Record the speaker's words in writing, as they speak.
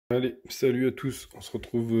Allez, salut à tous, on se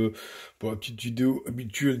retrouve pour la petite vidéo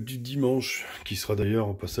habituelle du dimanche, qui sera d'ailleurs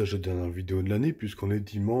au passage la dernière vidéo de l'année, puisqu'on est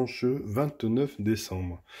dimanche 29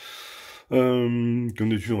 décembre. Comme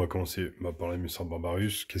d'habitude, on va commencer par les Messors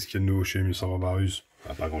barbarus. Qu'est-ce qu'il y a de nouveau chez les Messors barbarus?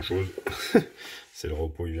 Pas grand-chose, c'est le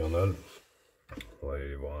repos hivernal. On va aller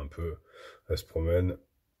les voir un peu, elles se promènent,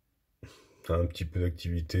 un petit peu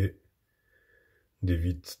d'activité. Des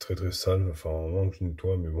vitres très sales, enfin vraiment que je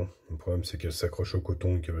nettoie, mais bon, le problème c'est qu'elles s'accrochent au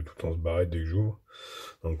coton et qu'elles veulent tout le temps se barrer dès que j'ouvre.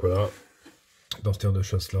 Donc voilà, dans cette aire de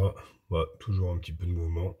chasse là, toujours un petit peu de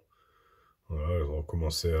mouvement. Voilà, elles ont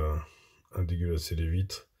recommencé à dégueulasser les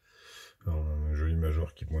vitres. Alors, un joli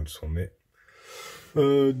major qui pointe son nez.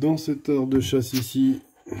 Dans cette aire de chasse ici,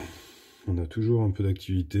 on a toujours un peu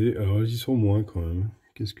d'activité. Alors elles y sont moins quand même.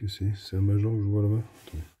 Qu'est-ce que c'est? C'est un major que je vois là-bas.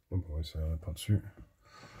 Attendez, on va essayer de par dessus.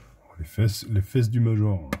 Les fesses du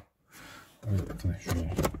major. Attendez, je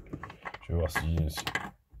vais voir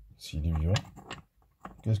s'il est vivant.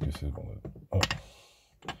 Qu'est-ce que c'est ce bordel? Oh.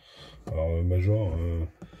 Alors, le major,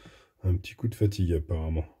 un petit coup de fatigue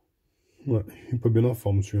apparemment. Ouais, il est pas bien en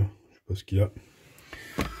forme celui-là. Je sais pas ce qu'il a.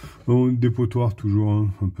 Bon, dépotoir toujours,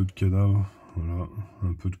 hein, un peu de cadavre. Voilà,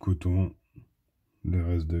 un peu de coton. Des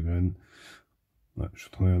restes de graines. Ouais, je suis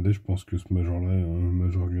en train de regarder, je pense que ce major-là, un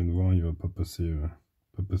major que je viens de voir, il va pas passer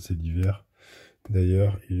l'hiver.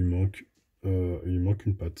 D'ailleurs, il lui manque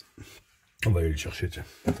une patte. On va aller le chercher, tiens.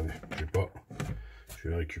 Attendez, je vais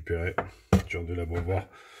le récupérer. Je vais de l'abreuvoir.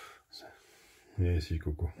 Et ici,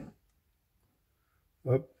 Coco.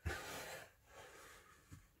 Hop.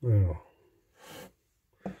 Alors.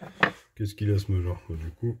 Qu'est-ce qu'il a ce major?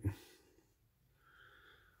 Du coup,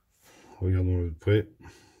 regardons-le de près.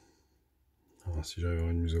 Alors, si j'arrive à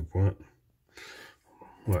avoir une mise au point.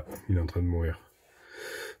 Ouais, il est en train de mourir.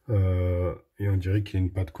 Et on dirait qu'il a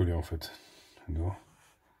une patte collée en fait.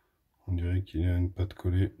 On dirait qu'il a une patte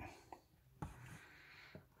collée.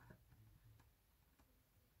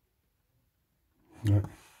 Ouais.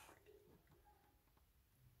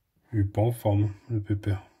 Il est pas en forme, le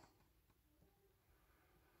pépère.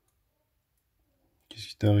 Qu'est-ce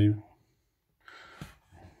qui t'arrive?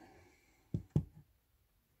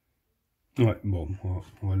 Ouais, bon,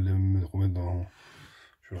 on va le remettre dans...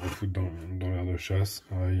 Je vais le refoutre dans l'aire de chasse.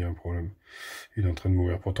 Ouais, il y a un problème. Il est en train de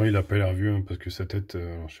mourir. Pourtant, il a pas l'air vieux, hein, parce que sa tête...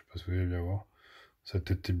 alors, je sais pas si vous allez bien voir. Sa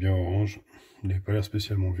tête est bien orange. Il n'a pas l'air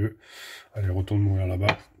spécialement vieux. Allez, retourne mourir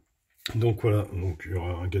là-bas. Donc voilà, donc il y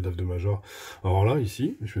aura un cadavre de major. Alors là,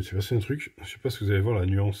 ici, je me suis passé un truc, je sais pas si vous allez voir la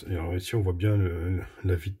nuance. Et alors ici, on voit bien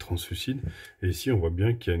la vitre translucide, et ici, on voit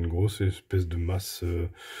bien qu'il y a une grosse espèce de masse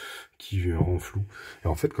qui rend flou. Et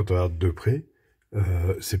en fait, quand on regarde de près,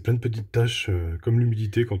 c'est plein de petites taches, comme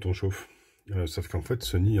l'humidité quand on chauffe. Sauf qu'en fait,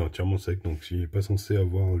 ce nid est entièrement sec, donc il n'est pas censé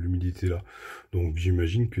avoir l'humidité là. Donc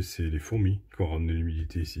j'imagine que c'est les fourmis qui ont ramené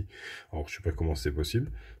l'humidité ici. Alors je sais pas comment c'est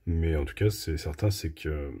possible, mais en tout cas, c'est certain, c'est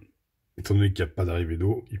que... Étant donné qu'il n'y a pas d'arrivée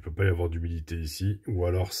d'eau, il ne peut pas y avoir d'humidité ici, ou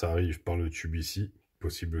alors ça arrive par le tube ici,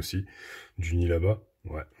 possible aussi, du nid là-bas.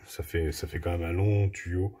 Ouais, ça fait quand même un long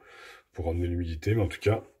tuyau pour ramener l'humidité, mais en tout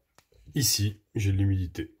cas, ici, j'ai de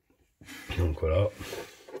l'humidité. Donc voilà.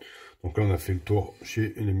 Donc là, on a fait le tour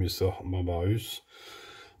chez les Messors barbarus.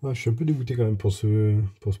 Ah, je suis un peu dégoûté quand même pour ce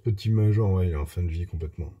petit major, ouais, il est en fin de vie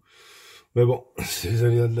complètement. Mais bon, c'est les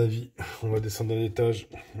aléas de la vie. On va descendre d'un étage,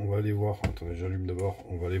 on va aller voir. Attendez, j'allume d'abord,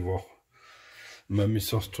 on va aller voir ma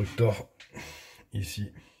Messor structor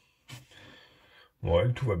ici.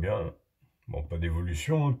 Ouais, tout va bien. Bon, pas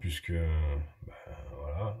d'évolution, hein, puisque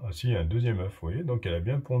voilà. Ah si, il y a un deuxième œuf, vous voyez, donc elle a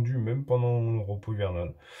bien pondu même pendant le repos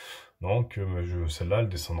hivernal. Donc celle-là, elle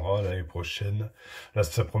descendra l'année prochaine. Là,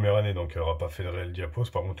 c'est sa première année, donc elle n'aura pas fait de réel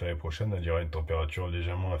diapos. Par contre, l'année prochaine, elle aura une température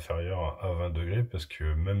légèrement inférieure à 20 degrés, parce que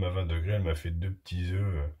même à 20 degrés, elle m'a fait deux petits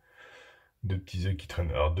œufs qui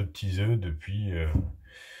traînent. Alors, deux petits œufs depuis...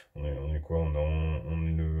 on est quoi? On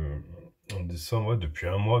est en décembre, ouais, depuis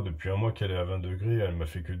un mois qu'elle est à 20 degrés, elle m'a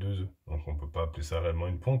fait que 2 œufs. Donc on peut pas appeler ça réellement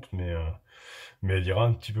une ponte, mais elle ira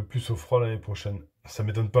un petit peu plus au froid l'année prochaine. Ça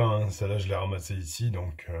m'étonne pas, hein, celle-là je l'ai ramassée ici,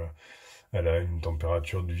 donc elle a une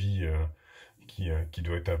température de vie qui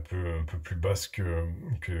doit être un peu plus basse que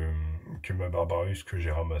ma barbarus que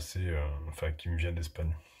j'ai ramassée, enfin qui me vient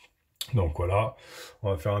d'Espagne. Donc voilà,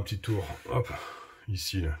 on va faire un petit tour, hop,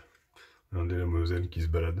 ici là. Regardez la Moselle qui se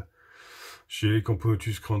balade. Chez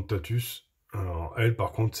Camponotus, cruentatus. Alors, elle,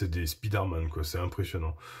 par contre, c'est des Spiderman, quoi. C'est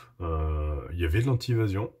impressionnant. Il y avait de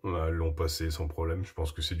l'anti-évasion. Elles l'ont passé sans problème. Je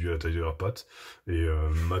pense que c'est dû à la taille de leur patte. Et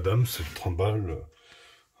madame se trimballe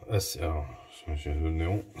assez... Alors, le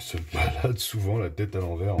néon se balade souvent la tête à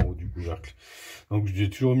l'envers en haut du couvercle. Donc, j'ai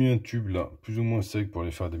toujours mis un tube là, plus ou moins sec pour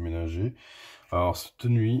les faire déménager. Alors cette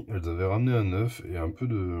nuit, elles avaient ramené un œuf et un peu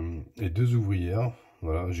et 2 ouvrières.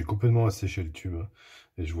 Voilà, j'ai complètement asséché le tube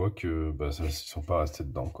et je vois que bah, ça, ils sont pas restés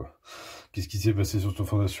dedans quoi. Qu'est-ce qui s'est passé sur cette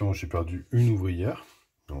fondation? J'ai perdu une ouvrière.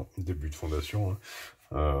 Non, début de fondation. Hein.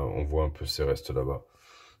 On voit un peu ces restes là-bas.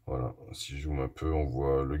 Voilà, si je zoome un peu, on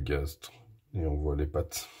voit le gastre et on voit les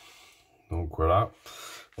pattes. Donc voilà,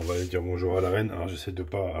 on va aller dire bonjour à la reine. Alors j'essaie de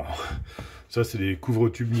pas... Alors, ça c'est des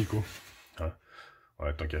couvre-tubes Nico. Hein.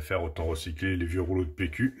 Ouais, tant qu'à faire, autant recycler les vieux rouleaux de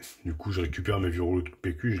PQ. Du coup, je récupère mes vieux rouleaux de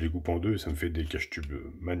PQ, je les coupe en deux et ça me fait des cache-tubes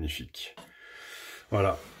magnifiques.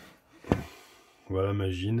 Voilà. Voilà ma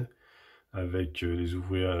gine avec les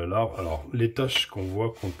ouvriers à la larve. Alors, les taches qu'on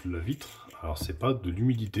voit contre la vitre, alors c'est pas de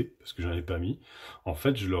l'humidité, parce que j'en ai pas mis. En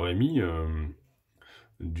fait, je leur ai mis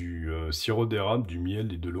du sirop d'érable, du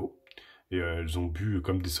miel et de l'eau. Et elles ont bu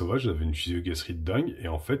comme des sauvages, elles avaient une physiogasterie de dingue, et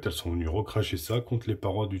en fait elles sont venues recracher ça contre les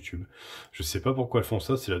parois du tube. Je sais pas pourquoi elles font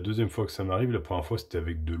ça, c'est la deuxième fois que ça m'arrive, la première fois c'était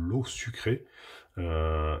avec de l'eau sucrée,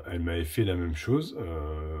 elles m'avaient fait la même chose,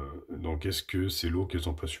 donc est-ce que c'est l'eau qu'elles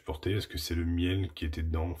ont pas supporté, est-ce que c'est le miel qui était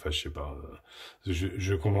dedans, enfin je sais pas,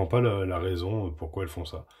 je comprends pas la raison pourquoi elles font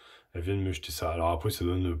ça. Elles viennent me jeter ça, alors après ça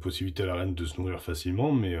donne possibilité à la reine de se nourrir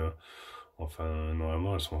facilement, mais... Enfin,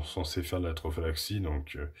 normalement, elles sont censées faire de la trophallaxie,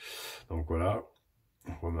 donc voilà.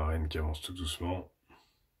 On voit ma reine qui avance tout doucement.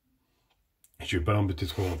 Je vais pas l'embêter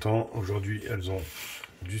trop longtemps. Aujourd'hui, elles ont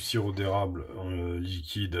du sirop d'érable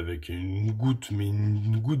liquide avec une goutte, mais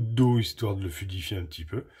une goutte d'eau, histoire de le fluidifier un petit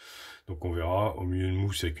peu. Donc on verra, au milieu de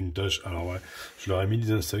mousse avec une tache. Alors ouais, je leur ai mis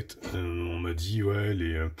des insectes. On m'a dit, ouais,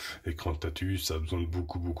 les cruentatus, ça a besoin de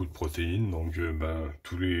beaucoup de protéines. Donc ben,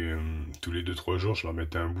 tous les 2-3 jours, je leur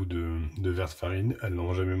mettais un bout de verre de farine. Elles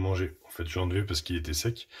l'ont jamais mangé. En fait, j'ai enlevé parce qu'il était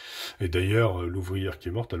sec. Et d'ailleurs, l'ouvrière qui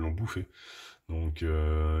est morte, elles l'ont bouffé. Donc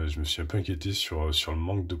je me suis un peu inquiété sur le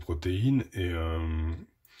manque de protéines et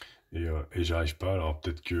j'arrive pas. Alors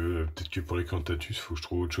peut-être que pour les cruentatus, il faut que je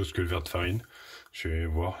trouve autre chose que le verre de farine. Je vais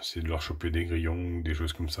voir, essayer de leur choper des grillons ou des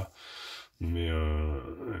choses comme ça. Mais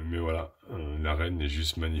voilà, la reine est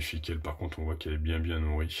juste magnifique. Elle, par contre, on voit qu'elle est bien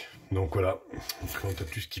nourrie. Donc voilà, un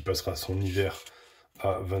cruentatus qui passera son hiver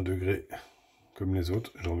à 20 degrés comme les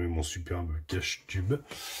autres. J'en mets mon superbe cache-tube.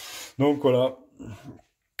 Donc voilà.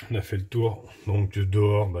 On a fait le tour, donc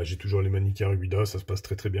dehors, bah, j'ai toujours les manicas rubida, ça se passe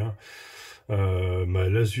très bien. Ma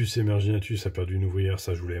Lasus emerginatus a perdu une ouvrière,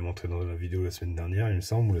 ça je vous l'avais montré dans la vidéo la semaine dernière, il me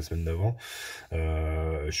semble, ou la semaine d'avant.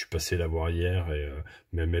 Je suis passé la voir hier, et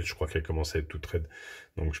même elle, je crois qu'elle commence à être toute raide.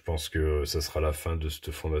 Donc je pense que ça sera la fin de cette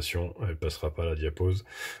fondation, elle passera pas à la diapose.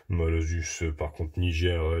 Ma Lasus, par contre,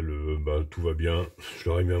 Niger, elle, bah, tout va bien. Je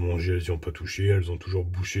leur ai mis à manger, elles y ont pas touché, elles ont toujours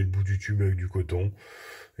bouché le bout du tube avec du coton.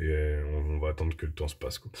 Et on va attendre que le temps se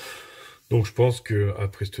passe, quoi. Donc je pense que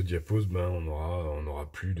après cette diapose, ben on aura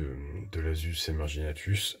plus de Lasus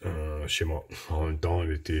emerginatus chez moi. En même temps,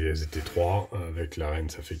 elles étaient 3, avec la reine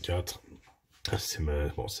ça fait 4. C'est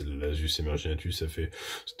le Lasus emerginatus,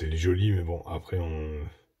 c'était joli, mais bon après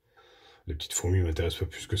les petites fourmis m'intéressent pas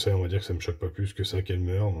plus que ça. On va dire que ça me choque pas plus que ça qu'elles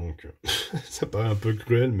meurent, donc ça paraît un peu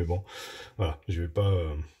cruel, mais bon, voilà, je vais pas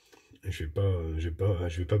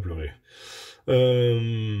pleurer.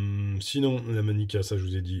 Sinon, la manica, ça je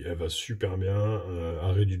vous ai dit, elle va super bien.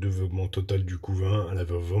 Arrêt du développement total du couvain. Elle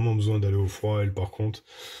avait vraiment besoin d'aller au froid, elle par contre.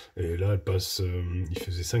 Et là, elle passe, il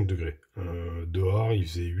faisait 5 degrés. Dehors, il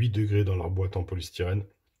faisait 8 degrés dans leur boîte en polystyrène.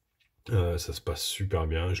 Ça se passe super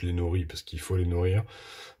bien, je les nourris parce qu'il faut les nourrir.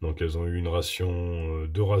 Donc elles ont eu une ration,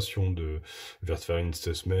 2 rations de verre de farine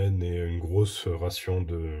cette semaine et une grosse ration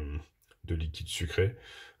de liquide sucré.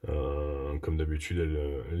 Comme d'habitude,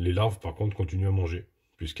 les larves par contre continuent à manger,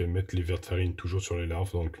 puisqu'elles mettent les verres de farine toujours sur les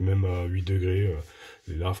larves, donc même à 8 degrés,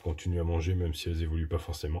 les larves continuent à manger, même si elles évoluent pas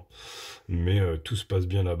forcément. Mais tout se passe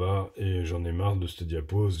bien là-bas, et j'en ai marre de cette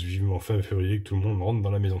diapose, vivement fin février que tout le monde rentre dans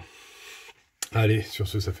la maison. Allez, sur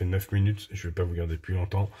ce, ça fait 9 minutes, je vais pas vous garder plus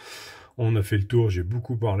longtemps. On a fait le tour, j'ai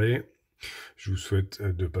beaucoup parlé. Je vous souhaite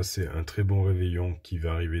de passer un très bon réveillon qui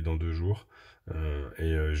va arriver dans 2 jours.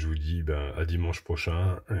 Je vous dis à dimanche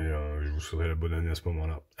prochain et je vous souhaiterai la bonne année à ce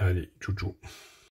moment-là. Allez, tchou tchou.